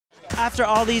After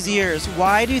all these years,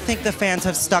 why do you think the fans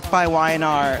have stuck by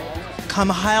Y&R, come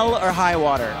hell or high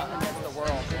water?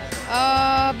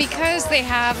 Because they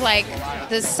have like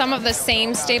some of the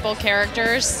same staple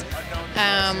characters,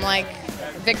 like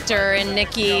Victor and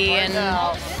Nikki and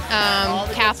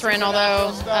Catherine,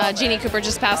 although Jeannie Cooper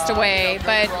just passed away.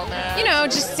 But, you know,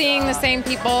 just seeing the same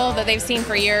people that they've seen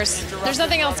for years. There's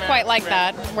nothing else quite like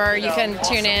that, where you can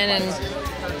tune in and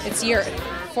it's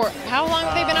how long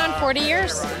have they been on? 40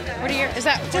 years? 40 years? Is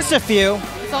that? Just a few.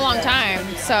 It's a long time,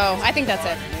 so I think that's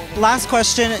it. Last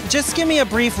question, just give me a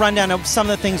brief rundown of some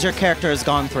of the things your character has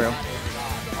gone through.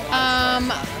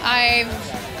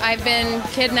 I've been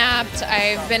kidnapped,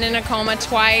 I've been in a coma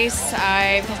twice,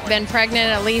 I've been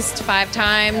pregnant at least 5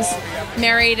 times,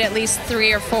 married at least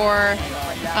 3 or 4.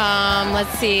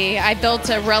 Let's see, I built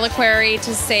a reliquary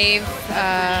to save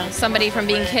somebody from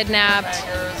being kidnapped.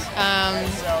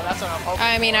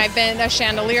 A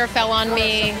chandelier fell on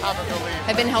me,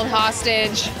 I've been held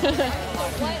hostage.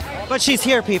 But she's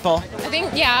here, people. I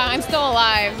think, yeah, I'm still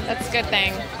alive. That's a good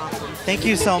thing. Thank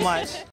you so much.